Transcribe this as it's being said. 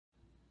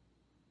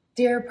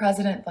Dear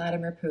President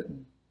Vladimir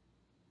Putin,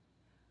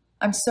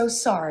 I'm so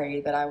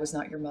sorry that I was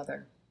not your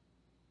mother.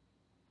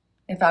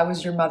 If I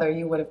was your mother,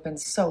 you would have been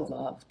so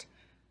loved,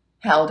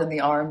 held in the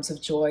arms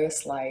of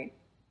joyous light.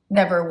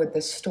 Never would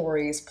the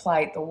stories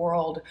plight the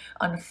world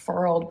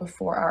unfurled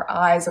before our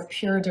eyes, a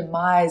pure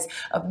demise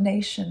of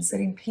nations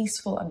sitting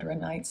peaceful under a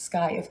night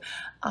sky. If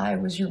I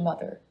was your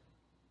mother,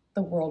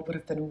 the world would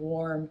have been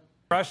warm.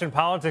 Russian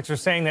politics are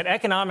saying that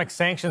economic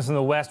sanctions in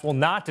the West will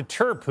not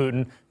deter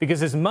Putin because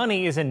his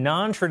money is in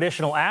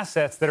non-traditional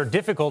assets that are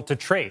difficult to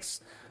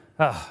trace.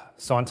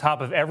 So on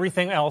top of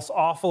everything else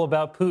awful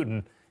about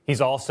Putin,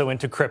 he's also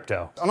into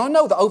crypto. And I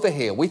know that over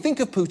here, we think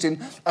of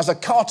Putin as a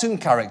cartoon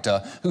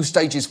character who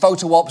stages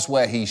photo ops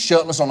where he's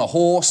shirtless on a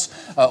horse,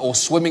 or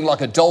swimming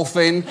like a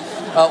dolphin,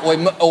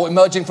 or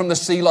emerging from the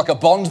sea like a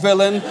Bond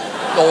villain,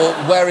 or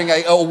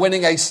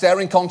winning a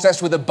staring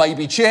contest with a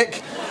baby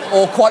chick,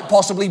 or quite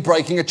possibly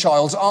breaking a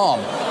child's arm.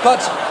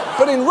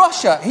 But in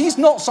Russia, he's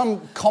not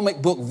some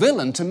comic book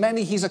villain. To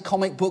many, he's a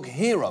comic book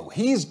hero.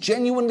 He's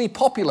genuinely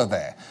popular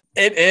there.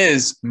 It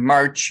is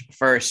March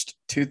 1st,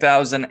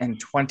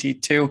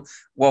 2022.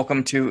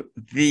 Welcome to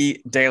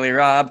The Daily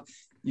Rob.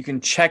 You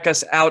can check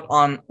us out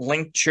on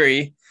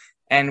Linktree,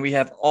 and we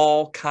have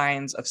all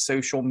kinds of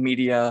social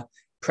media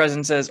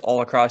presences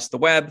all across the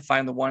web.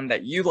 Find the one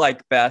that you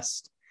like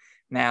best.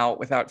 Now,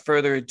 without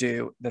further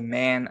ado, the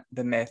man,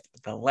 the myth,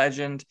 the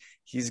legend.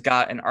 He's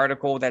got an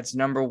article that's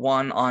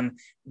 #1 on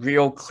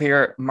Real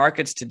Clear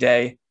Markets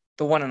today,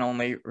 the one and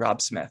only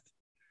Rob Smith.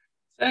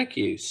 Thank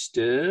you,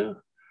 Stu.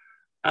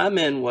 I'm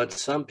in what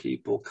some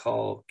people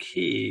call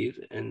Kyiv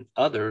and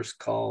others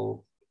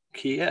call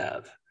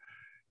Kiev.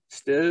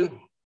 Stu,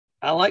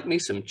 I like me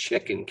some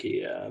chicken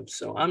Kiev,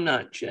 so I'm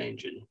not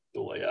changing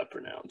the way I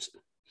pronounce it.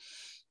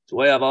 It's the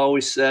way I've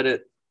always said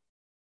it,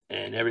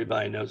 and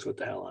everybody knows what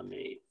the hell I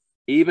mean.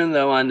 Even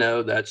though I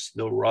know that's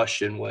the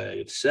Russian way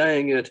of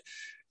saying it,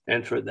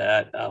 and for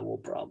that, I will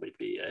probably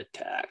be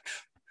attacked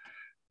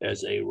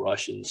as a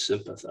Russian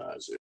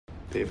sympathizer.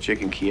 They have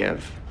chicken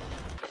Kiev.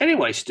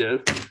 Anyway,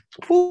 Stu,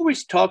 before we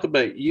talk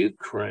about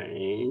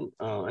Ukraine,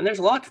 and there's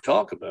a lot to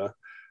talk about,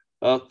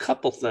 a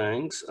couple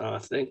things I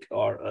think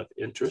are of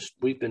interest.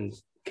 We've been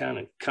kind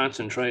of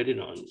concentrated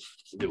on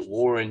the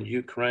war in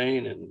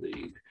Ukraine and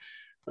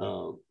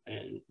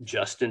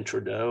Justin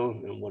Trudeau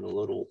and what a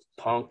little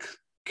punk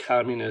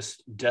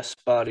communist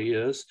despot he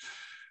is.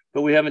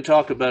 But we haven't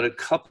talked about a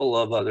couple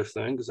of other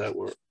things that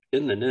were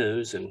in the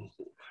news and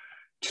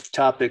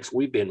topics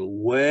we've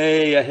been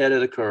way ahead of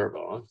the curve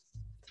on.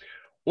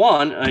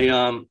 One,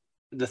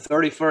 the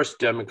 31st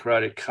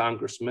Democratic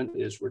congressman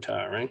is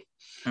retiring.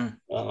 That's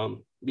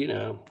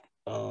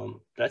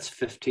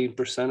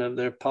 15% of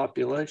their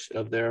population,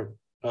 of their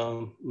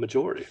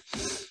majority.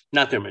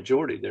 Not their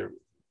majority,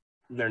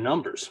 their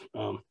numbers.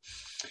 Now,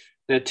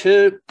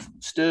 two,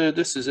 Stu,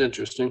 this is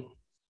interesting.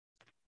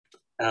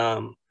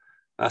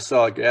 I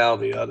saw a gal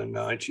the other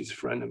night. She's a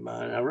friend of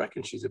mine. I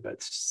reckon she's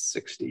about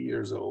 60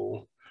 years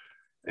old.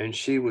 And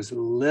she was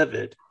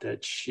livid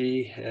that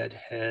she had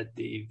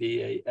the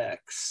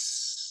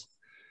VAX.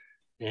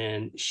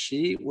 And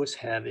she's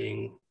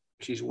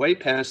way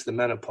past the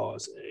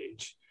menopause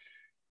age.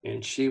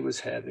 And she was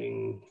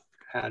having,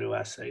 how do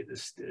I say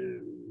this,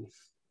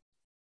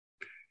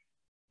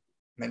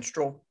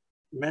 Menstrual,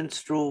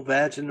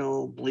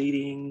 vaginal,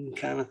 bleeding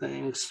kind of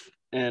things.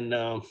 And,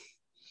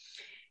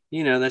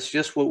 that's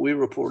just what we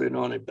reported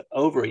on it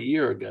over a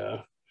year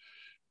ago.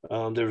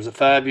 There was a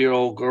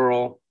 5-year-old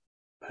girl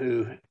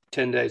who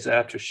 10 days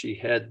after she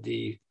had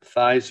the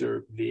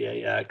Pfizer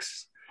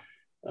VAX,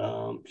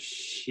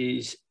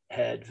 she's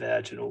had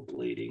vaginal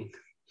bleeding.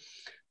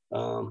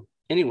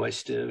 Anyway,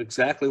 Stu,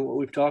 exactly what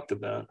we've talked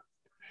about.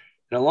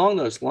 And along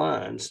those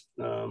lines,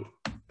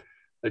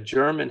 a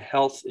German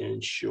health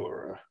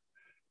insurer,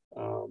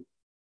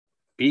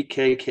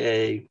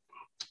 BKK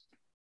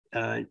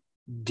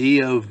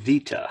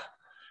Deovita,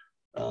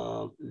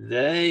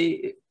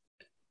 they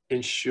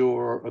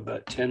insure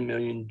about 10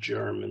 million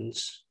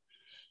Germans.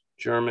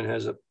 Germany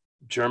has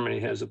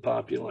a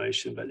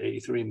population about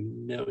 83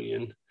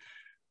 million.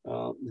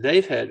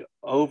 They've had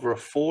over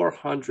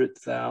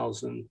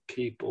 400,000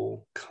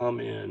 people come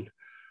in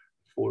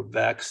for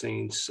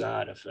vaccine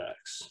side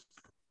effects.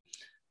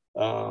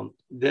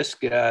 This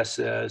guy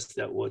says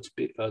that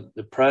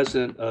the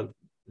president of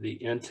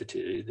the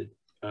entity,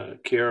 the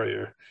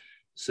carrier,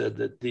 said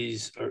that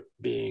these are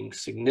being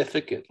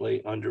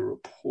significantly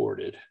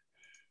underreported.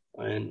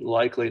 And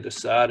likely the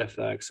side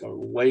effects are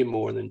way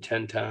more than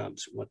 10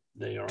 times what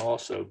they are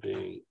also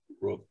being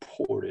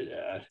reported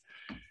at.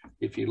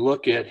 If you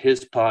look at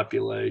his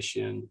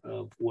population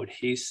of what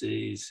he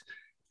sees,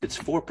 it's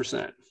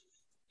 4%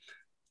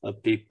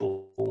 of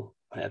people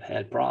have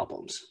had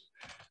problems.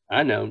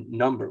 I know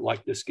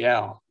like this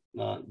gal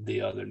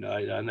the other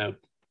night, I know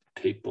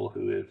people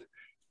who have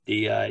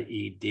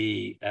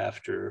DIED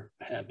after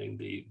having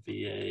the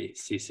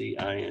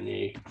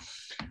VACCINE.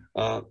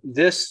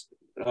 This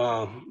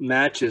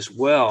matches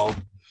well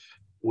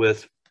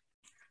with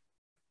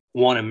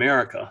One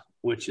America,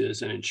 which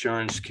is an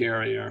insurance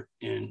carrier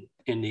in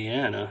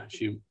Indiana. As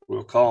you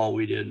recall,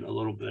 we did a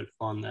little bit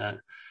on that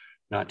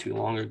not too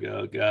long ago.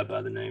 A guy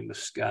by the name of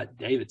Scott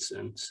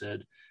Davidson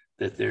said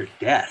that their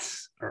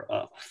deaths are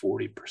up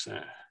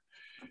 40%.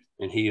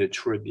 And he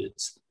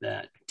attributes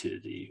that to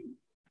the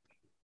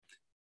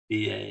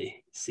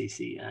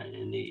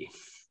VACCINE.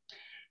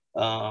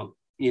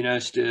 You know,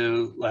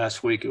 Stu,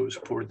 last week it was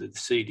reported that the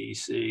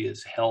CDC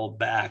has held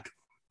back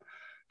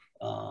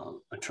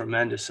a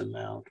tremendous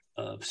amount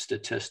of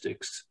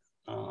statistics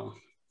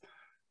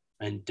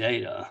and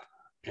data,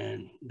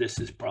 and this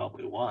is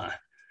probably why.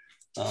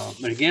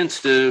 But again,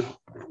 Stu,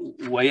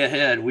 way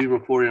ahead, we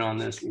reported on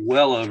this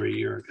well over a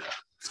year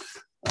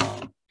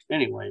ago.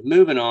 Anyway,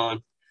 moving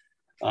on.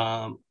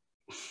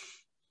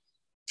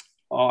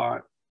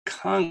 Our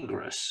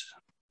Congress,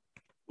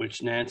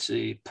 which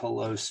Nancy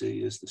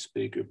Pelosi is the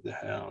Speaker of the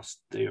House,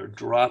 they are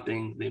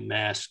dropping the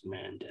mask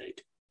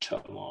mandate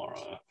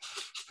tomorrow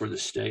for the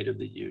State of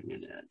the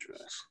Union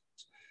address.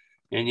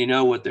 And you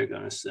know what they're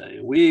going to say.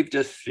 We've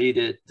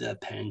defeated the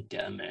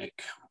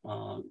pandemic.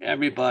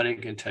 Everybody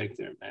can take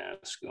their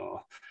mask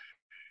off.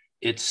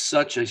 It's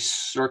such a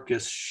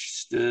circus,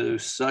 Stu,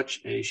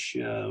 such a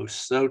show,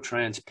 so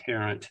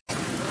transparent.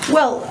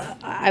 Well,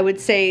 I would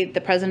say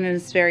the president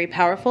is very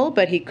powerful,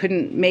 but he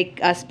couldn't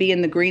make us be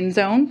in the green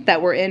zone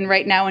that we're in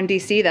right now in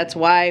D.C. That's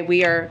why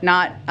we are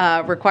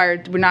not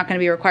required. We're not going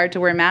to be required to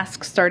wear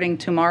masks starting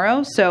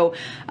tomorrow. So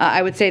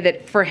I would say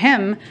that for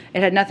him,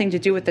 it had nothing to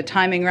do with the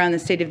timing around the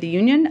State of the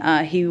Union.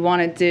 He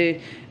wanted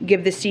to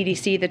give the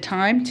CDC the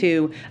time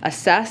to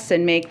assess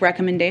and make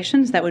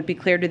recommendations that would be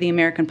clear to the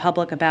American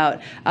public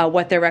about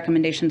what their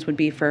recommendations would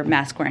be for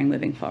mask wearing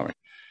moving forward.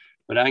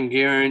 But I can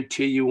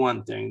guarantee you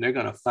one thing, they're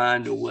going to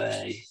find a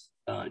way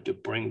to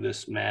bring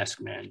this mask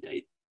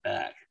mandate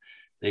back.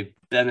 They've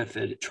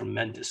benefited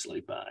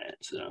tremendously by it.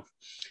 So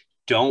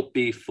don't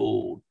be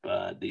fooled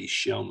by the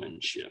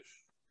showmanship.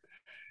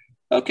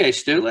 Okay,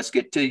 Stu, let's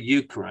get to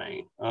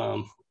Ukraine.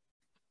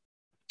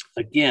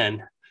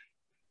 Again,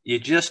 you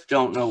just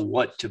don't know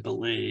what to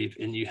believe,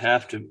 and you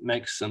have to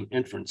make some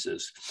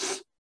inferences.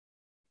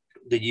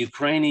 The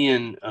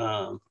Ukrainian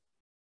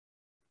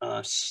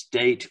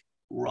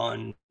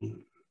state-run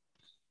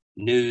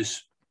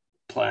news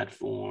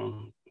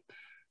platform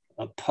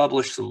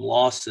published some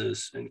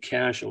losses and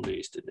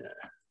casualties today.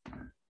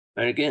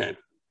 And again,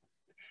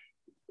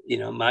 you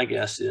know, my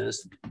guess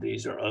is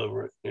these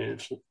are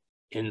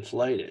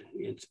inflated.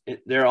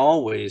 They're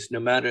always, no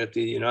matter if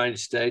the United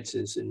States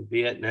is in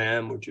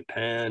Vietnam or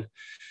Japan,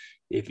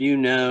 if you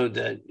know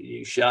that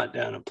you shot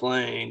down a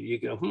plane, you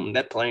go,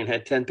 that plane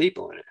had 10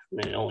 people in it,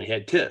 and it only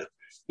had 2,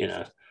 you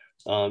know.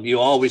 You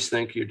always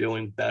think you're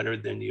doing better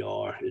than you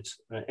are.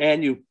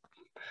 And you,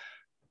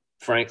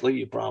 frankly,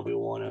 you probably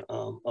want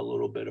a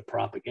little bit of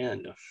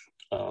propaganda.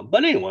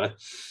 But anyway,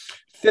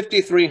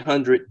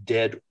 5,300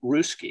 dead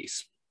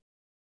Ruskies.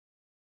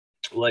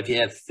 Well, if you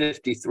have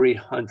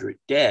 5,300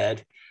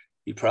 dead,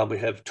 you probably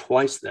have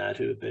twice that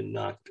who have been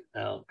knocked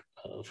out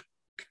of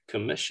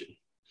commission.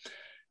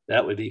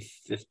 That would be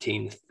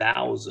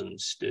 15,000,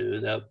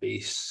 Stu. That would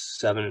be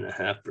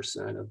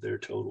 7.5% of their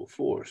total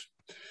force.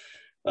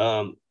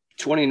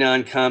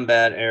 29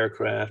 combat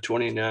aircraft,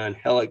 29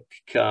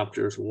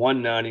 helicopters,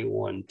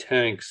 191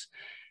 tanks,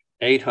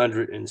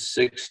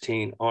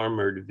 816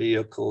 armored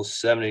vehicles,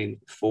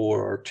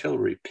 74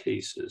 artillery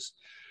pieces.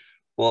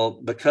 Well,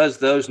 because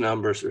those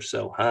numbers are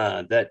so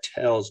high, that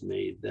tells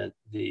me that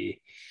the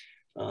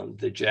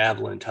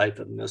Javelin type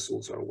of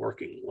missiles are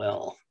working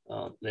well.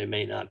 They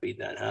may not be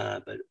that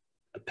high, but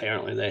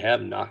apparently they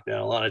have knocked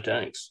out a lot of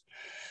tanks.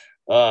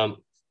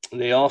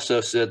 They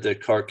also said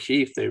that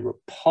Kharkiv, they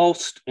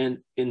repulsed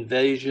an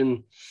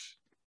invasion,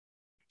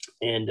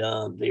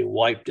 and they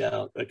wiped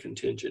out a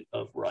contingent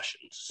of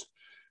Russians.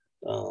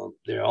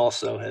 There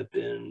also have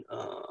been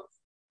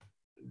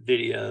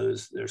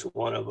videos. There's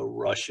one of a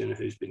Russian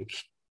who's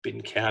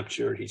been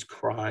captured. He's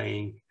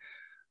crying.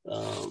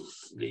 The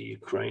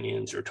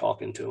Ukrainians are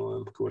talking to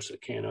him. Of course, I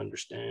can't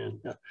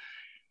understand.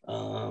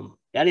 I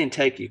didn't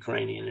take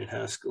Ukrainian in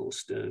high school,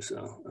 Stu,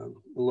 so I'm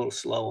a little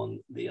slow on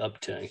the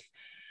uptake.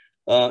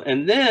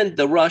 And then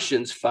the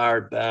Russians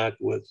fired back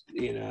with,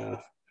 you know,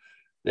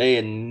 they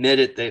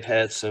admitted they've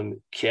had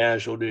some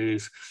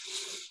casualties,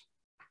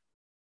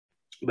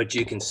 but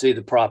you can see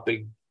the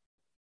propaganda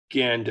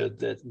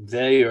that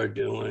they are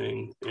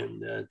doing,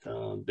 and that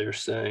they're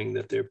saying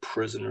that their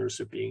prisoners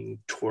are being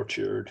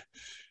tortured.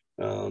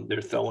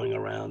 They're throwing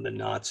around the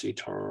Nazi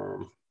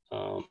term,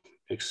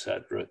 et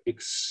cetera, et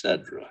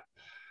cetera.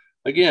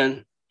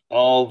 Again,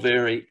 all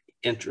very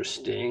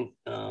interesting.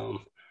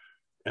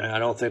 And I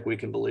don't think we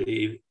can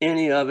believe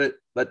any of it,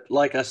 but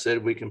like I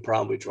said, we can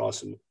probably draw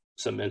some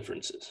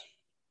inferences.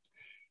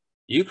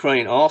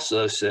 Ukraine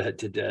also said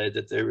today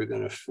that they were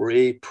going to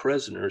free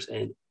prisoners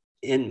and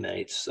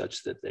inmates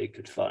such that they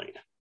could fight.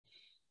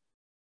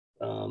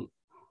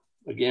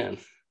 Again,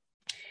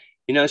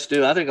 you know,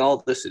 Stu, I think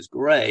all this is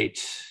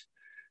great,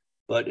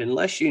 but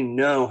unless you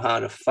know how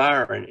to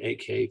fire an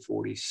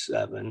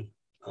AK-47,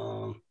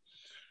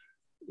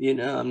 you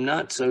know, I'm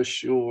not so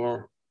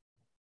sure.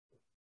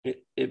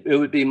 It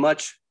would be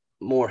much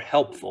more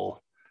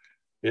helpful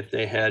if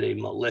they had a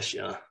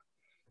militia,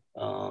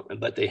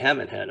 but they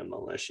haven't had a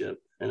militia.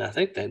 And I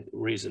think the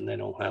reason they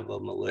don't have a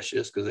militia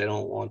is because they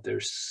don't want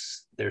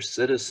their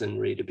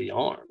citizenry to be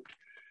armed.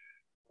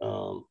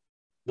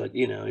 But,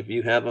 you know, if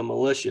you have a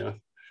militia,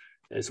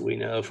 as we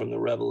know from the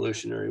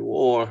Revolutionary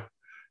War,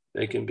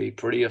 they can be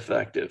pretty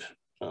effective.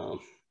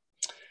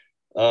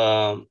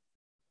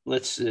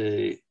 Let's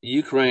see,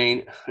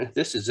 Ukraine.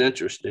 This is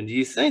interesting. Do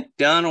you think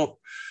Vlad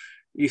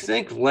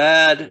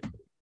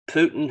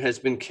Putin has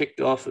been kicked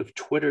off of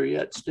Twitter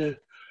yet, Stu?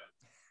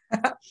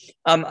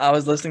 I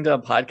was listening to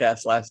a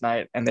podcast last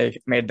night and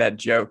they made that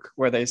joke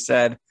where they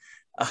said,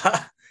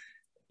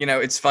 you know,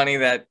 it's funny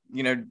that,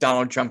 you know,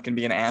 Donald Trump can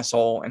be an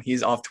asshole and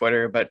he's off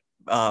Twitter, but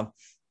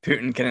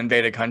Putin can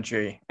invade a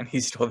country and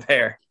he's still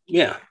there.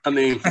 Yeah, I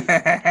mean,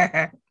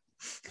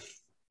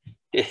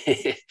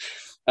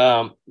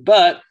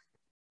 but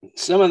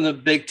some of the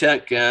big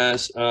tech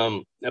guys,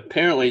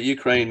 apparently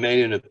Ukraine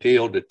made an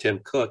appeal to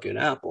Tim Cook at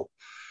Apple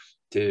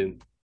to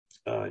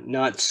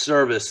not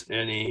service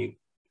any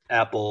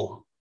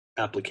Apple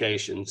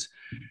applications.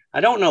 I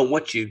don't know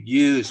what you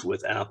use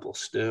with Apple,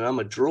 Stu. I'm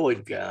a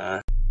Droid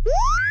guy.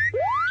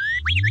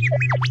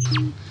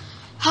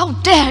 How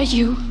dare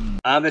you?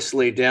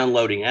 Obviously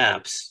downloading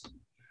apps.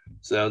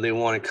 So they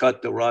want to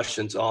cut the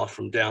Russians off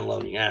from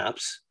downloading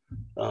apps.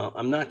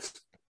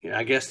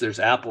 I guess there's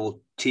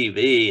Apple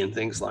TV and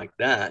things like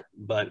that,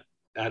 but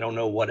I don't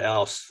know what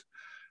else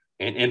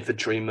an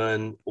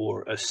infantryman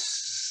or a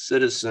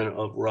citizen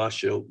of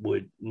Russia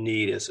would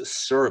need as a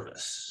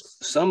service.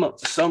 Some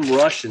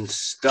Russian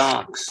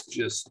stocks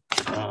just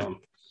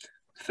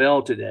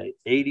fell today,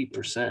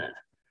 80%.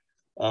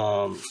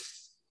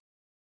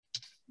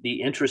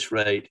 The interest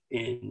rate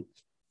in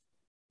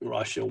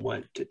Russia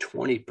went to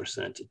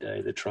 20%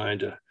 today. They're trying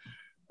to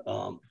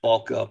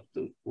bulk up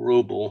the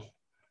ruble.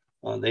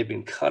 They've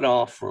been cut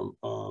off from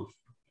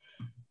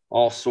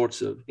all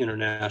sorts of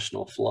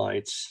international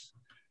flights.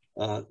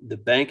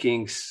 The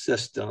banking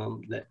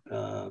system that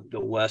the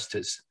West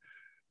has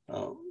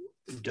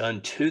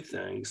done two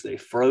things. They've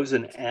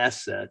frozen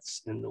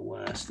assets in the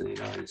West, in the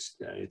United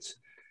States,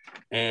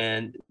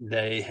 and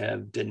they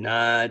have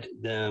denied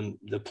them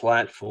the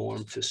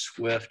platform to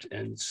SWIFT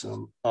and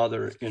some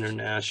other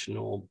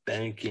international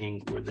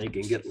banking where they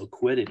can get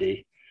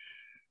liquidity.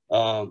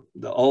 The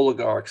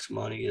oligarchs'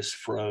 money is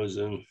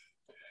frozen,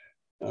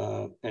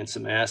 and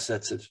some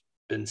assets have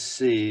been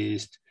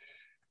seized.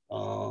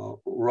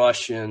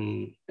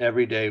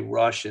 Everyday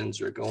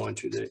Russians are going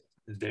to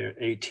their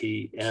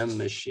ATM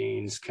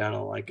machines, kind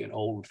of like an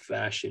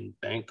old-fashioned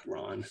bank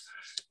run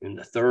in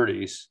the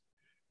 30s.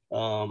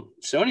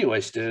 So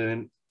anyway,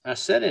 Stu, I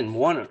said in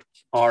one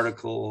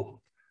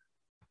article,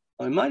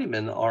 it might have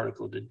been the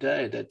article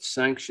today, that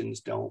sanctions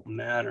don't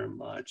matter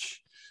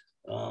much.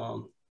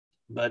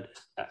 But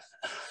I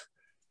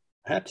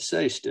have to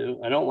say,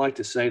 Stu, I don't like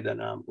to say that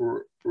I'm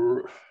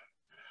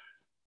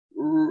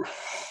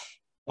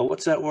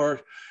what's that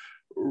word?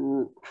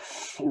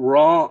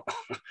 Wrong.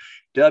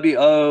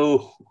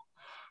 W-O-N-G.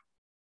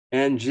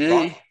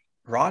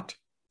 Rot?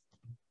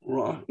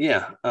 Wrong.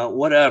 Yeah,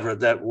 whatever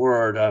that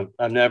word.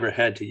 I've never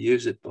had to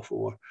use it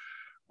before.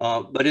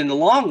 But in the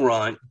long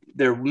run,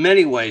 there are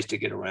many ways to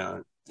get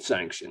around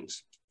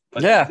sanctions.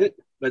 But yeah.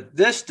 But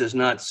this does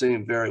not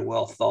seem very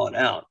well thought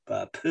out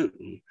by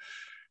Putin.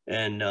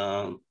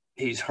 And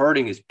he's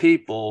hurting his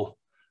people.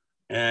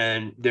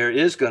 And there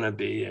is going to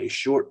be a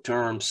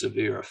short-term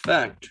severe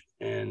effect.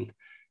 And,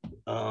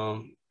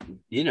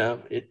 you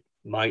know, it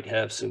might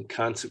have some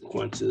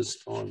consequences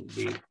on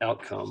the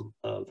outcome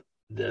of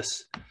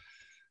this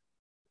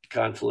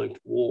conflict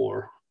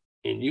war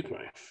in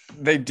Ukraine.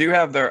 They do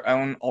have their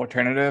own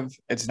alternative.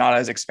 It's not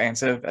as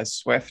expansive as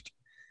SWIFT,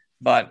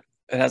 but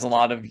it has a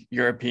lot of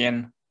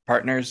European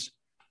partners,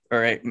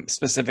 or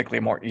specifically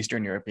more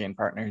Eastern European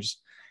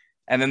partners.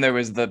 And then there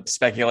was the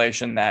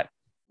speculation that,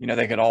 you know,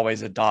 they could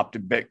always adopt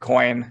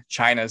Bitcoin.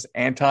 China's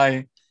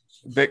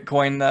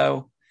anti-Bitcoin,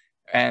 though.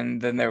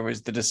 And then there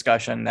was the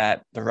discussion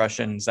that the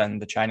Russians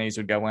and the Chinese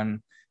would go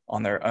in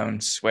on their own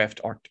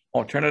SWIFT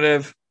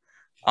alternative.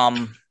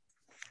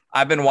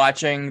 I've been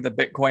watching the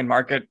Bitcoin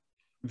market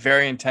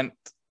very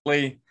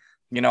intently.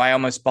 You know, I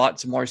almost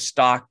bought some more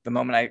stock the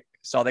moment I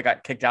saw they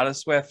got kicked out of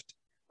SWIFT,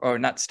 or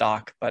not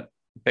stock, but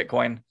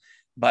Bitcoin.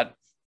 But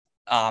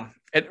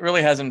it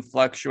really hasn't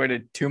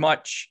fluctuated too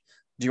much.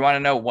 Do you want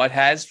to know what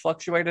has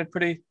fluctuated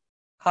pretty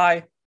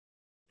high?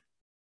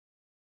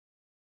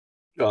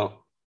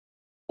 Well,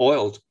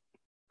 oil's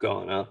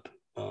gone up.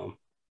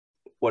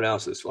 What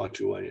else is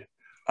fluctuating?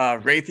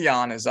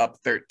 Raytheon is up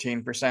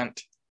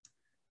 13%,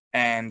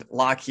 and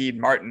Lockheed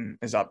Martin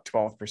is up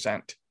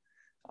 12%.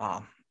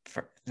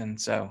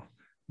 And so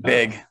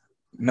big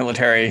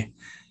military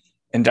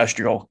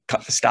industrial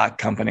stock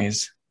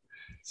companies.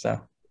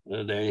 So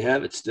there you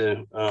have it,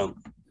 Stu.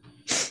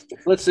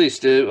 Let's see,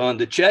 Stu. On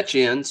the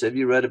Chechens, have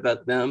you read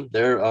about them?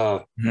 They're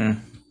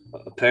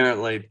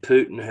apparently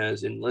Putin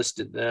has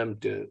enlisted them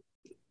to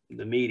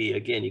the media.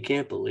 Again, you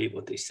can't believe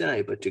what they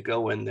say, but to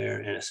go in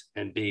there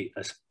and be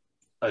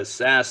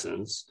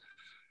assassins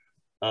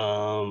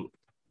to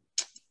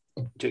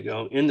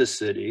go in the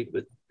city.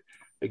 But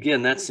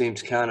again, that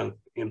seems kind of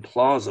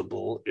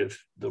implausible.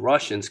 If the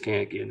Russians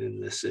can't get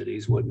into the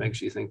cities, what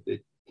makes you think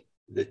that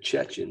the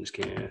Chechens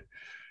can?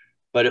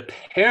 But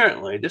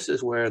apparently, this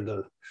is where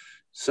the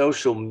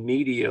social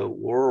media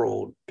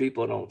world,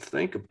 people don't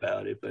think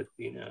about it, but,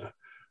 you know,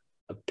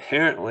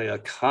 apparently a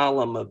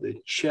column of the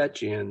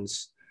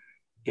Chechens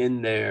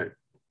in their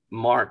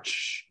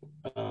march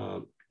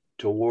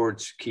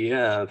towards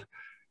Kiev,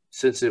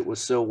 since it was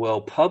so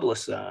well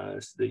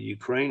publicized, the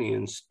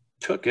Ukrainians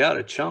took out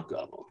a chunk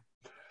of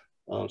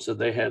them. So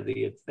they have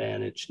the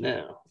advantage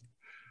now.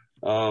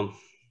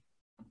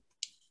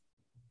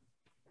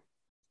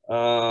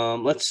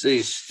 Let's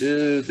see,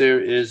 Stu, there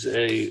is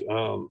a,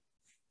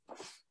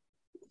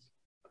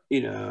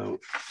 you know,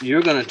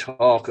 you're going to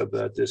talk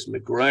about this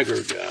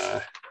McGregor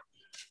guy.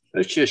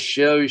 This just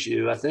shows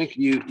you, I think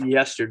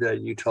yesterday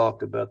you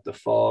talked about the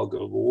fog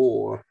of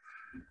war,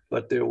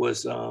 but there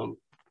was,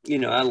 you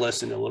know, I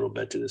listened a little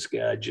bit to this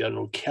guy,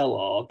 General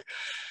Kellogg.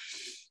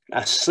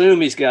 I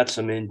assume he's got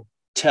some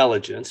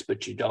intelligence,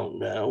 but you don't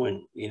know.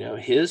 And, you know,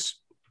 his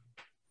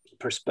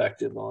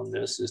perspective on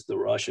this is the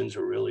Russians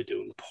are really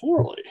doing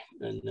poorly.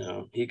 And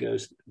he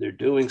goes, they're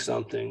doing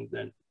something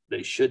that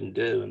they shouldn't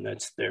do, and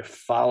that's they're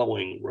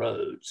following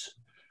roads,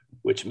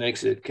 which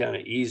makes it kind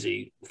of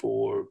easy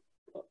for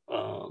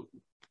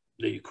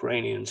the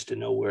Ukrainians to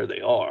know where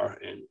they are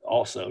and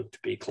also to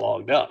be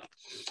clogged up.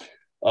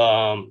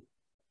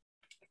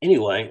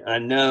 Anyway, I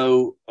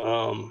know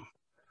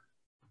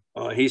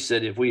he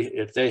said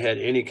if they had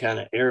any kind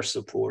of air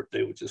support,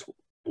 they would just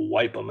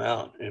wipe them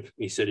out.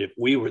 He said if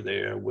we were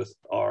there with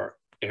our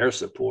air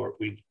support,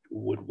 we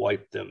would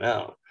wipe them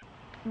out.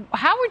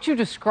 How would you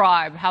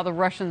describe how the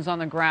Russians on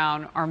the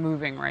ground are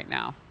moving right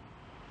now?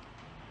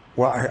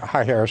 Well,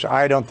 hi, Harris.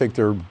 I don't think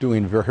they're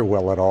doing very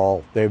well at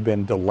all. They've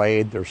been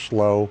delayed. They're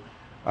slow.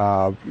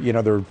 You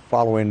know, they're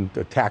following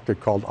a tactic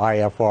called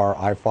IFR,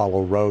 I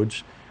follow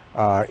roads.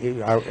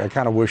 I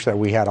kind of wish that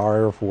we had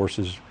our air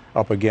forces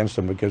up against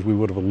them, because we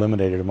would have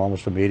eliminated them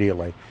almost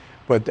immediately.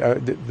 But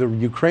the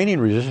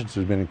Ukrainian resistance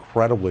has been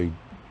incredibly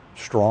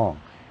strong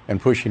and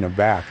pushing them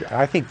back.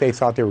 I think they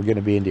thought they were going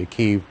to be into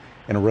Kyiv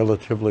in a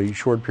relatively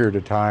short period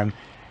of time,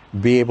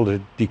 be able to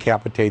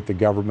decapitate the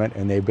government,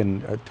 and they've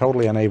been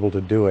totally unable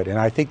to do it. And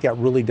I think that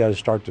really does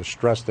start to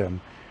stress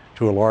them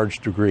to a large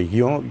degree.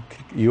 You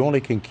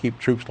only can keep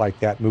troops like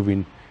that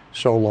moving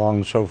so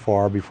long, so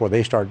far, before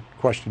they start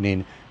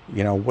questioning,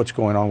 you know, what's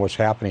going on, what's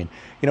happening.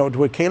 You know,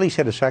 what Kayleigh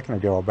said a second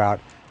ago about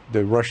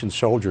the Russian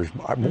soldiers,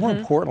 more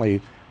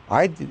importantly,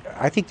 I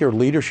think their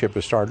leadership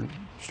is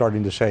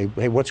starting to say,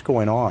 hey, what's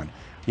going on?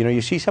 You know,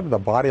 you see some of the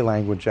body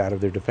language out of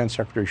their Defense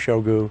Secretary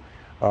Shoigu,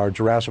 or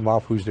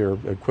Gerasimov, who's their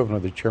equivalent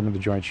of the chairman of the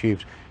Joint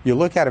Chiefs. You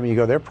look at them and you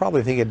go, they're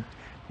probably thinking,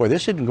 boy,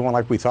 this isn't going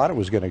like we thought it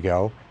was going to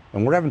go,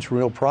 and we're having some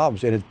real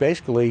problems. And it's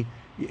basically,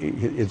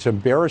 it's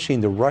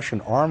embarrassing the Russian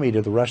army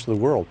to the rest of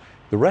the world.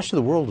 The rest of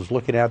the world is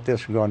looking at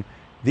this and going,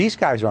 these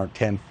guys aren't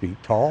 10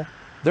 feet tall.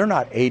 They're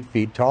not 8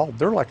 feet tall.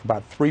 They're like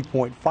about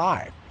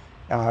 3.5.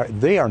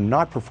 They are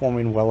not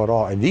performing well at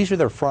all. And these are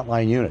their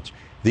frontline units.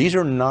 These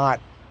are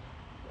not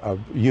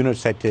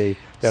units that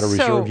are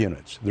reserve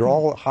units. They're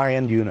all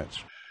high-end units.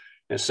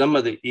 And some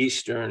of the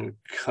Eastern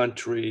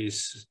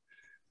countries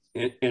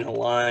in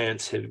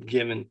alliance have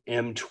given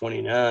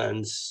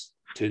M29s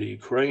to the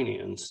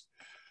Ukrainians.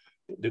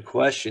 The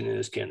question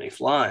is, can they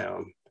fly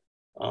them?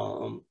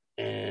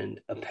 And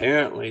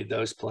apparently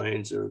those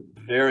planes are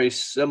very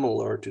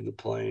similar to the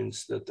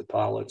planes that the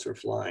pilots are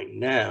flying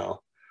now.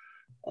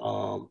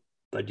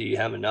 But do you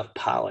have enough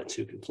pilots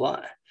who can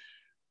fly?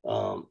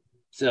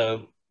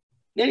 So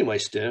anyway,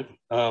 Stu,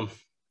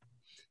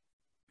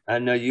 I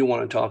know you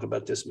want to talk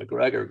about this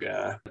McGregor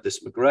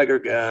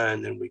guy,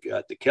 and then we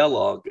got the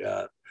Kellogg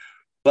guy,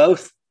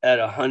 both at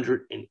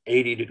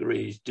 180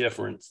 degrees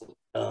different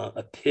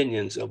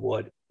opinions of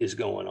what is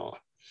going on.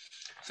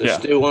 So, yeah.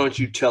 Stu, why don't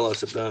you tell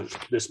us about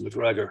this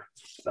McGregor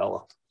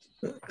fella?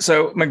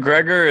 So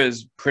McGregor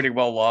is pretty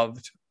well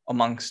loved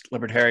amongst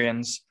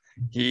libertarians.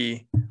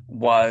 He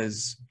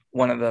was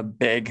one of the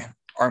big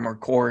Armored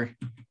Corps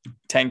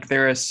tank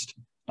theorists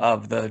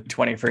of the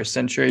 21st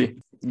century.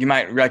 You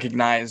might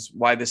recognize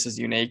why this is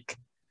unique.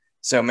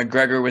 So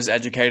McGregor was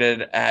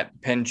educated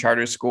at Penn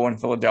Charter School in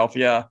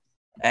Philadelphia,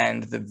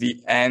 and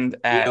you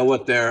know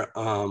what their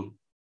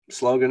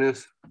slogan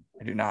is?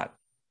 I do not.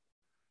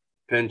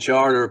 Penn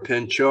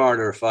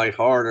Charter, fight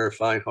harder,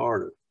 fight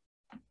harder.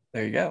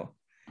 There you go.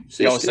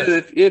 See,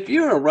 Stu, if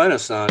you're a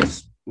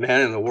Renaissance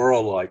man in the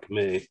world like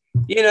me,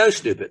 you know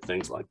stupid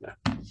things like that.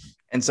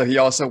 And so he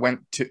also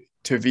went to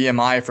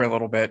VMI for a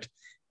little bit,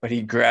 but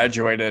he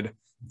graduated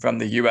from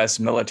the U.S.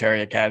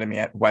 Military Academy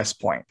at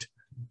West Point.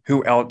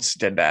 Who else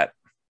did that?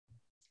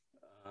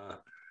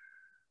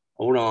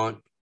 Hold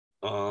on.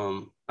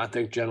 I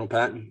think General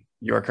Patton.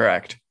 You're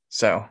correct.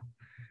 So,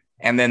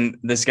 and then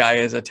this guy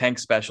is a tank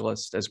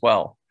specialist as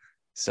well.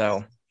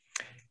 So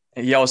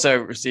he also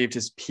received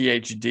his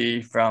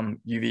PhD from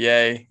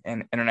UVA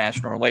in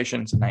international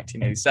relations in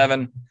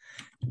 1987.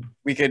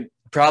 We could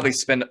probably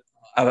spend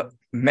a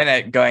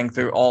minute going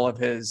through all of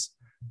his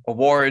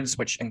awards,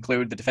 which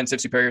include the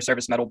Defensive Superior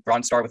Service Medal,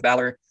 Bronze Star with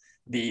Valor,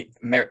 the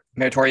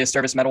Meritorious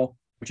Service Medal,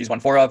 which he's won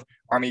 4 of,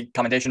 Army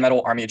Commendation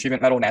Medal, Army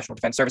Achievement Medal, National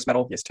Defense Service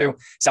Medal, he has 2,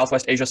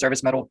 Southwest Asia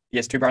Service Medal, he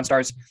has 2 Bronze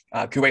Stars,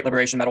 Kuwait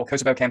Liberation Medal,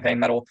 Kosovo Campaign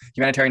Medal,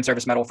 Humanitarian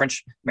Service Medal,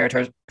 French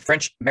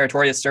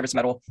Meritorious Service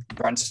Medal,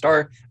 Bronze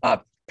Star,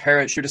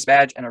 Parachutist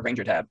Badge, and a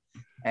Ranger Tab.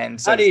 And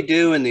so, how do you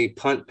do in the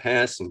punt,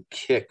 pass, and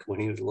kick when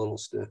he was a little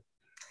stiff?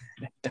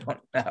 I don't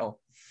know.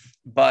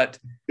 But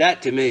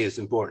that to me is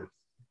important.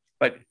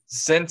 But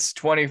since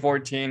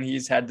 2014,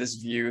 he's had this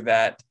view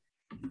that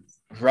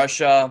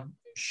Russia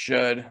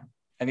should,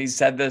 and he's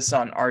said this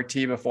on RT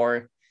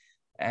before,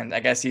 and I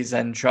guess he's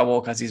in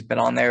trouble because he's been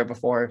on there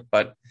before,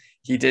 but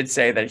he did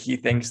say that he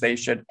thinks they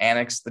should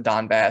annex the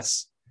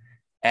Donbass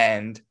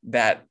and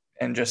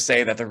just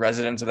say that the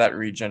residents of that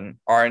region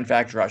are in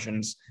fact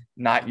Russians,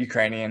 not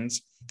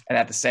Ukrainians. And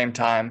at the same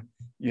time,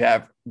 you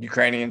have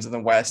Ukrainians in the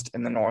West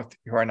and the North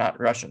who are not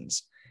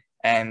Russians.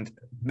 And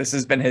this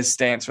has been his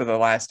stance for the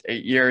last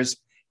 8 years.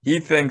 He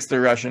thinks the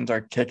Russians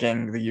are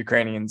kicking the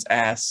Ukrainians'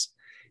 ass.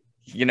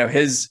 You know,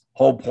 his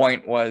whole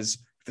point was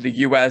for the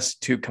U.S.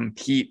 to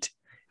compete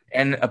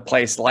in a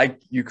place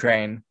like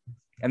Ukraine.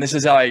 And this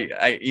is how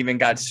I even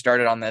got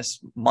started on this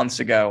months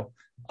ago,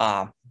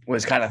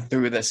 was kind of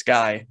through this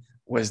guy,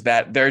 was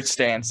that their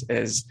stance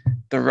is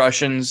the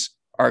Russians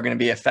are going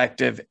to be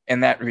effective in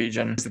that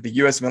region, that the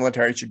U.S.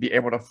 military should be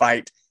able to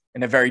fight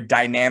in a very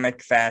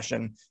dynamic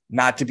fashion,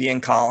 not to be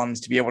in columns,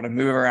 to be able to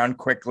move around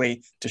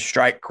quickly, to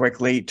strike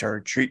quickly, to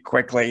retreat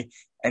quickly,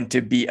 and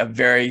to be a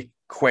very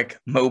quick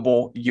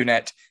mobile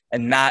unit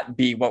and not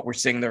be what we're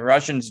seeing the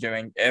Russians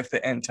doing, if the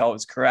intel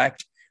is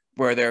correct,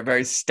 where they're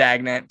very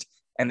stagnant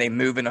and they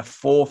move in a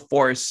full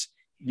force.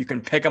 You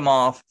can pick them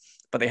off,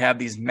 but they have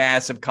these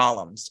massive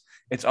columns.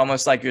 It's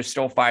almost like you're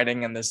still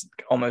fighting in this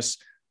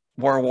almost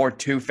World War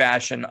II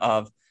fashion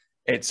of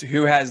it's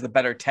who has the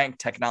better tank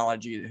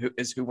technology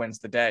who wins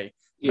the day.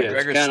 Yeah,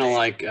 it's kind of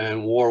like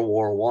in World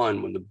War I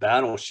when the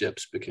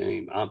battleships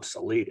became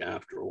obsolete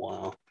after a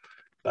while.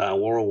 By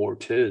World War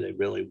II, they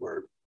really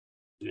were,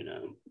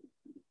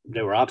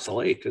 they were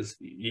obsolete because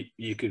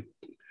you could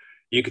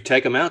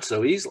take them out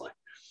so easily.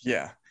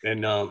 Yeah.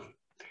 And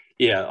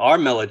our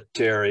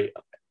military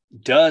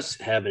does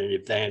have an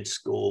advanced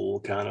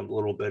school, kind of a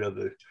little bit of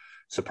a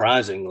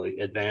surprisingly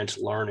advanced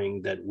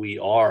learning that we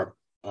are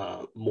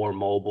more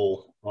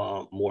mobile,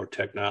 more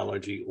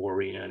technology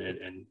oriented,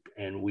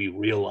 and we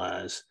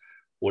realize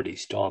what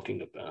he's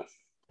talking about.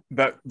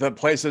 The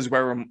places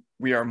where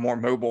we are more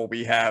mobile,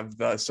 we have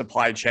the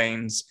supply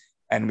chains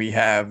and we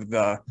have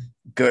the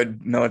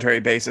good military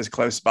bases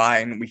close by,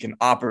 and we can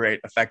operate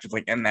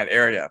effectively in that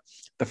area.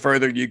 The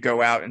further you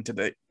go out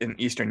in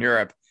Eastern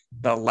Europe,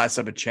 the less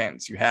of a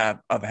chance you have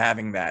of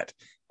having that.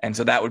 And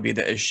so that would be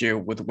the issue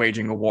with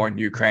waging a war in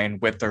Ukraine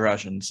with the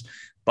Russians.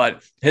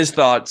 But his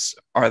thoughts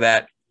are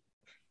that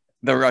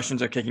the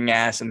Russians are kicking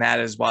ass, and that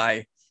is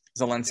why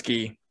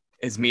Zelensky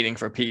is meeting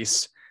for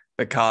peace,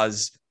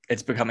 because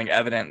it's becoming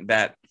evident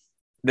that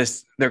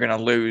they're going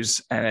to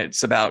lose, and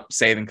it's about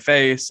saving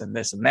face and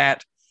this and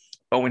that.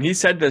 But when he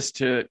said this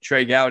to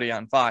Trey Gowdy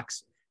on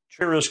Fox,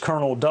 here is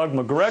Colonel Doug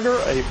Macgregor,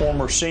 a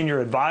former senior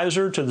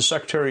advisor to the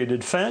Secretary of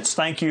Defense.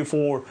 Thank you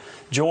for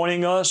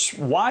joining us.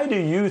 Why do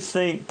you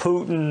think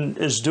Putin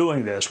is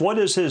doing this? What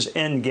is his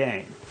end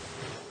game?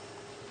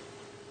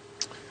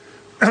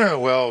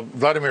 Well,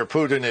 Vladimir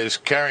Putin is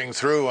carrying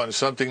through on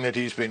something that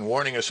he's been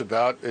warning us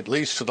about, at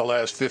least for the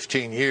last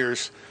 15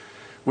 years,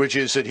 which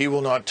is that he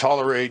will not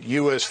tolerate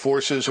U.S.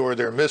 forces or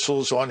their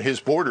missiles on his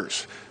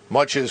borders,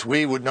 much as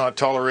we would not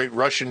tolerate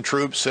Russian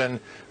troops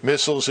and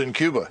missiles in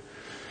Cuba.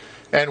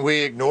 And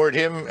we ignored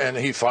him, and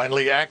he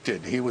finally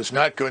acted. He was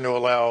not going to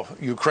allow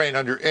Ukraine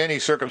under any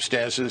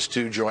circumstances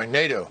to join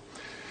NATO.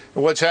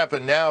 And what's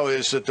happened now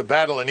is that the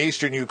battle in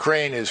eastern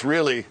Ukraine is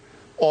really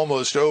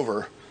almost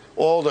over.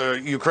 All the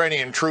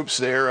Ukrainian troops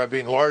there have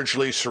been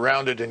largely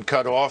surrounded and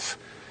cut off.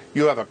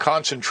 You have a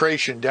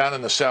concentration down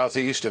in the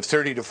southeast of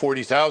 30 to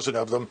 40,000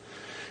 of them.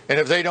 And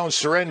if they don't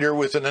surrender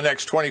within the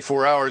next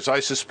 24 hours,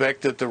 I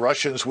suspect that the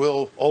Russians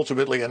will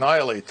ultimately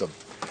annihilate them.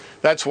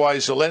 That's why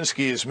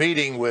Zelensky is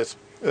meeting with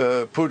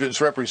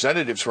Putin's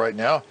representatives right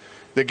now.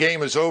 The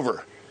game is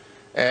over.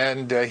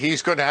 And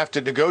he's going to have to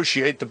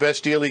negotiate the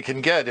best deal he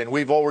can get. And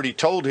we've already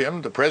told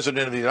him, the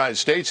President of the United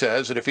States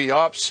has, that if he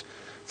opts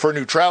for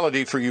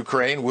neutrality for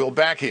Ukraine, we'll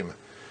back him.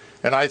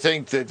 And I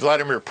think that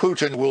Vladimir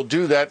Putin will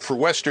do that for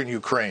Western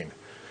Ukraine.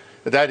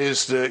 That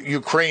is the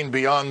Ukraine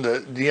beyond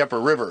the Dnieper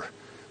River.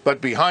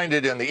 But behind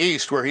it in the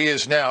east, where he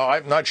is now,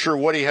 I'm not sure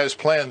what he has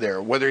planned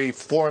there, whether he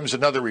forms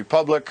another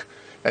republic,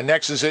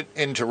 annexes it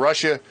into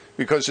Russia,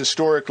 because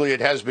historically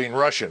it has been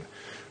Russian.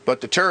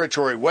 But the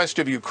territory west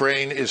of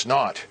Ukraine is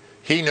not.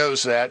 He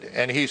knows that,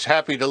 and he's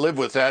happy to live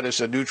with that as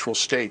a neutral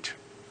state.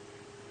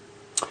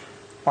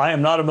 I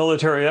am not a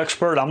military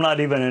expert. I'm not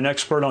even an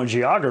expert on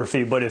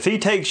geography. But if he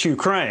takes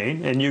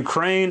Ukraine and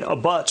Ukraine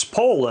abuts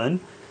Poland,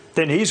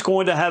 then he's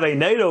going to have a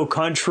NATO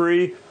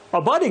country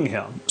abutting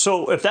him.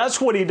 So if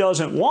that's what he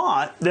doesn't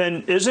want,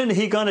 then isn't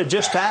he going to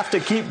just have to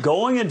keep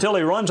going until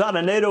he runs out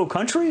of NATO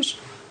countries?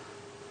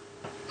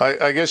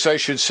 I guess I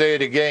should say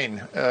it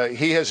again.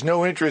 He has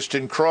no interest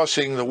in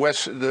crossing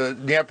the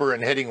Dnieper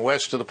and heading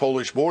west to the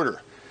Polish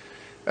border.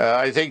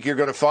 I think you're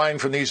going to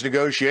find from these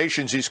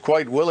negotiations he's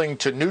quite willing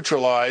to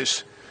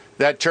neutralize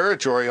that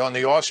territory on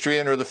the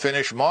Austrian or the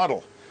Finnish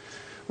model.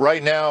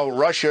 Right now,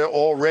 Russia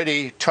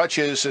already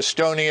touches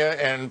Estonia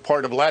and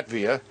part of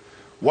Latvia.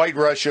 White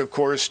Russia, of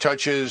course,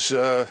 touches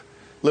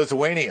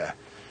Lithuania.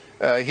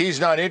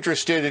 He's not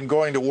interested in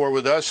going to war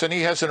with us, and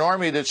he has an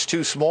army that's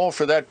too small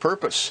for that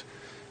purpose.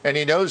 And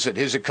he knows it.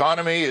 His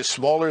economy is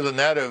smaller than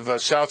that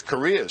of South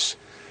Korea's.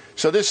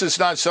 So this is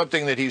not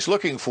something that he's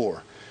looking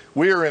for.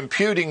 We are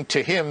imputing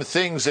to him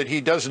things that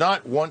he does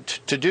not want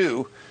to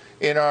do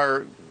in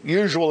our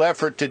usual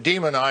effort to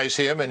demonize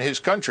him and his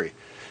country.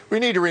 We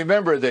need to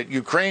remember that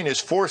Ukraine is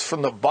fourth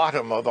from the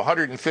bottom of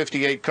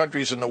 158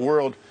 countries in the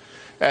world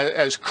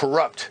as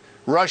corrupt.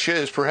 Russia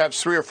is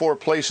perhaps 3 or 4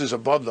 places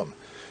above them.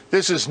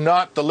 This is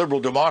not the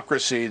liberal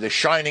democracy, the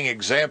shining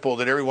example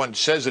that everyone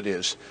says it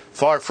is.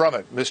 Far from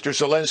it. Mr.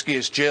 Zelensky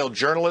has jailed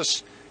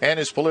journalists and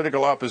his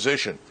political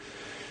opposition.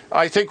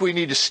 I think we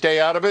need to stay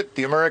out of it.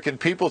 The American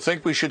people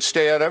think we should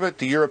stay out of it.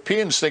 The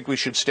Europeans think we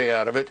should stay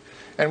out of it.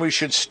 And we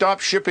should stop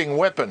shipping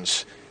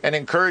weapons and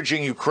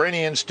encouraging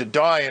Ukrainians to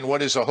die in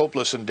what is a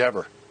hopeless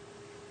endeavor.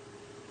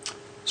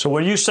 So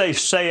when you say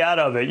stay out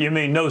of it, you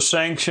mean no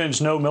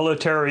sanctions, no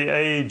military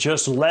aid,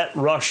 just let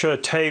Russia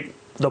take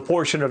the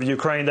portion of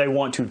Ukraine they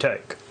want to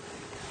take?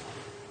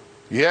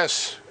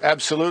 Yes,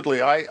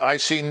 absolutely. I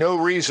see no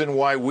reason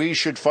why we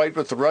should fight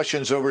with the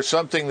Russians over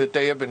something that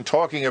they have been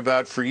talking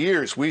about for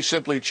years. We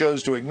simply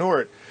chose to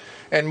ignore it.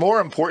 And more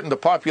important, the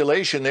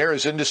population there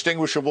is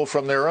indistinguishable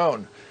from their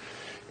own.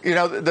 You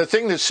know, the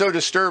thing that's so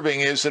disturbing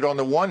is that on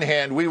the one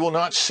hand, we will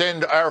not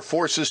send our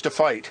forces to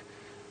fight,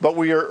 but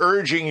we are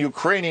urging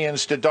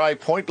Ukrainians to die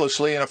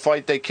pointlessly in a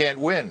fight they can't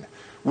win.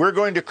 We're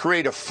going to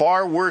create a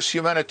far worse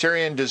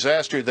humanitarian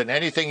disaster than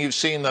anything you've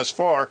seen thus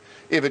far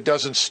if it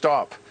doesn't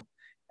stop.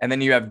 And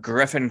then you have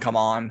Griffin come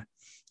on,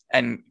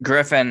 and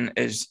Griffin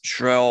is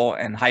shrill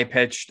and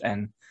high-pitched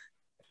and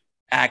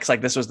acts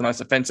like this was the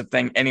most offensive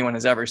thing anyone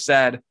has ever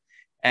said.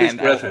 And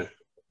Griffin?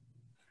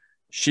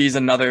 She's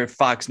another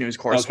Fox News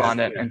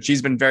correspondent, and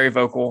she's been very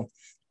vocal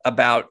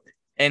about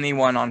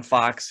anyone on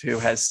Fox who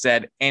has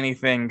said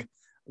anything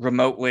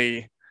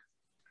remotely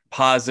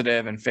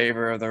positive in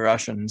favor of the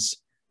Russians,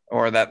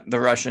 or that the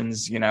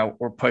Russians, you know,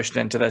 were pushed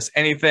into this.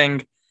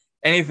 Anything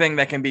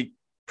that can be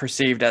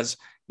perceived as,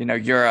 you know,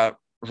 you're a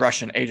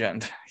Russian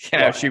agent. You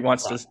know, she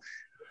wants to.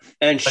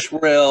 And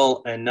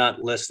shrill and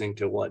not listening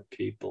to what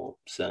people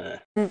say.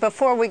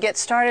 Before we get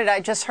started, I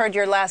just heard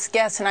your last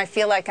guess, and I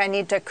feel like I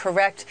need to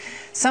correct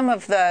some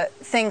of the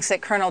things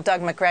that Colonel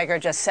Doug Macgregor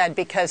just said,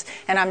 because,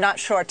 and I'm not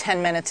sure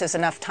 10 minutes is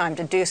enough time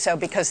to do so,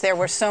 because there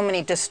were so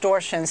many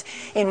distortions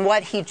in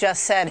what he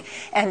just said,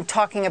 and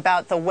talking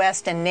about the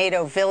West and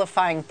NATO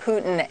vilifying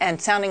Putin and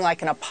sounding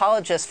like an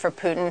apologist for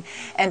Putin,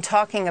 and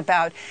talking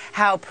about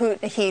how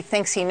he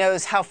thinks he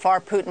knows how far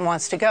Putin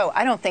wants to go.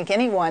 I don't think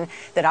anyone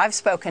that I've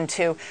spoken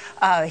to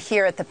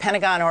here at the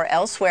Pentagon or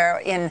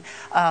elsewhere in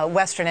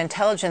Western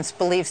intelligence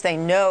believes they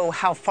know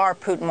how far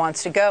Putin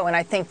wants to go. And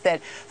I think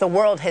that the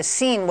world has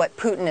seen what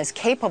Putin is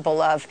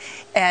capable of.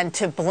 And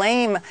to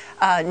blame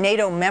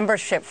NATO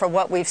membership for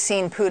what we've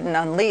seen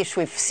Putin unleash,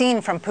 we've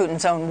seen from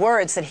Putin's own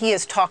words that he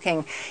is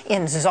talking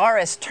in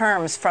czarist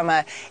terms from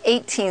a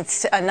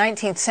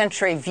 19th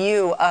century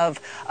view of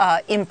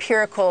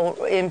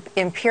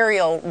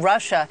imperial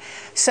Russia.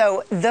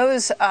 So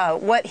those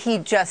what he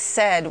just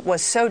said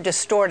was so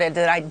distorted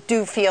that I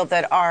do feel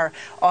that our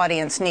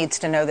audience needs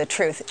to know the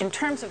truth. In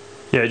terms of...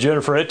 Yeah,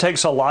 Jennifer, it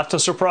takes a lot to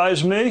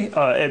surprise me.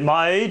 At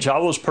my age, I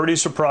was pretty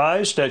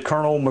surprised at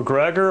Colonel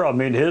Macgregor. I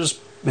mean, his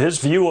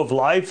view of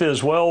life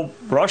is, well,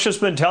 Russia's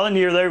been telling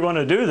you they're going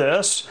to do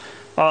this,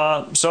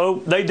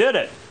 so they did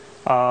it.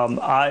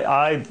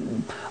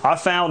 I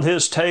found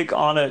his take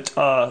on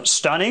it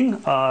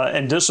stunning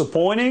and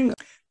disappointing.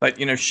 But,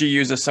 you know, she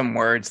uses some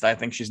words that I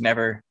think she's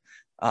never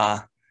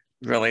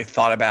really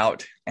thought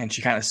about, and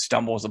she kind of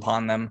stumbles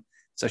upon them.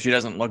 So she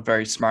doesn't look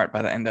very smart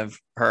by the end of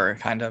her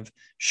kind of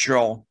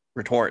shrill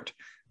retort.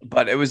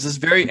 But it was just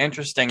very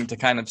interesting to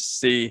kind of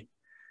see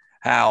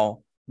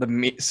how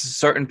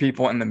certain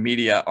people in the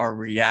media are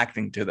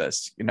reacting to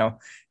this. You know,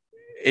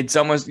 it's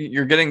almost,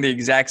 you're getting the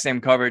exact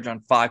same coverage on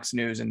Fox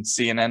News and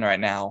CNN right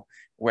now,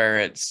 where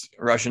it's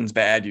Russians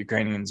bad,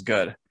 Ukrainians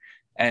good.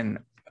 And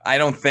I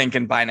don't think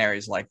in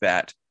binaries like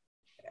that.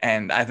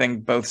 And I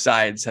think both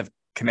sides have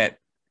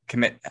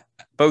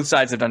both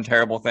sides have done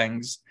terrible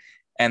things.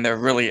 And there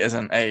really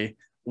isn't a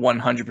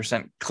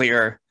 100%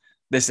 clear,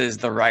 this is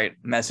the right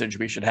message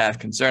we should have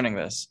concerning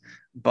this.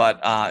 But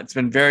it's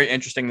been very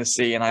interesting to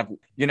see. And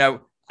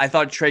I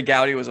thought Trey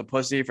Gowdy was a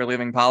pussy for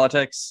leaving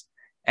politics.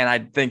 And I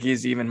think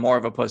he's even more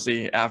of a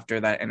pussy after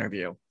that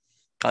interview,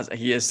 because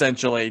he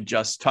essentially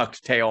just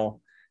tucked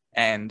tail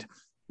and,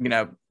 you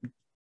know,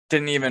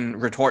 didn't even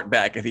retort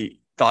back if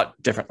he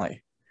thought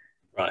differently.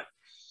 Right.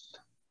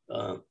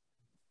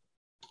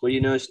 Well,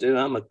 you know, Stu,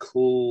 I'm a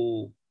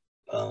cool,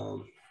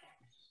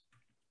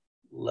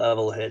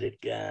 level-headed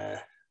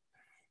guy,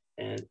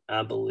 and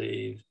I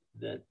believe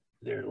that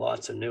there are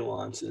lots of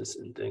nuances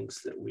and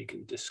things that we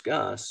can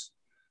discuss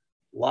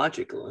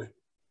logically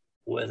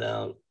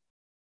without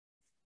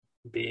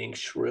being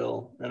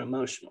shrill and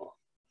emotional.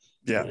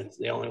 Yeah. It's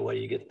the only way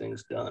you get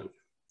things done.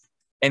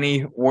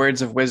 Any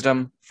words of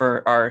wisdom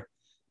for our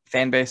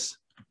fan base?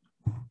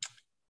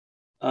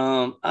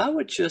 I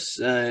would just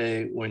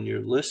say when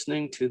you're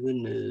listening to the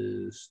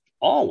news,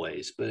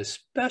 always, but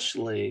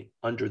especially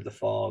under the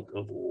fog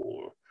of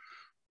war,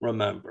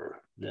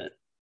 remember that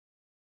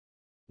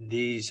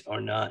these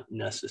are not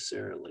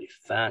necessarily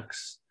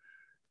facts,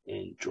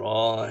 and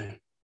draw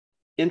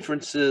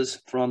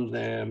inferences from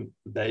them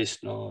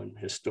based on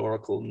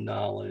historical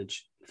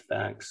knowledge,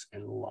 facts,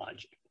 and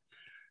logic.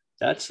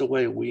 That's the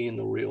way we in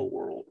the real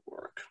world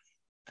work.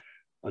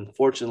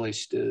 Unfortunately,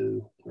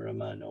 Stu, we're a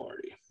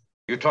minority.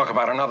 You talk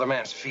about another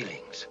man's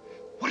feelings.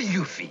 What do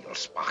you feel,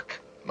 Spock?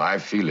 My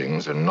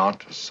feelings are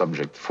not a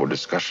subject for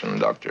discussion,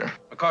 Doctor.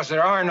 Because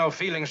there are no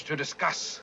feelings to discuss.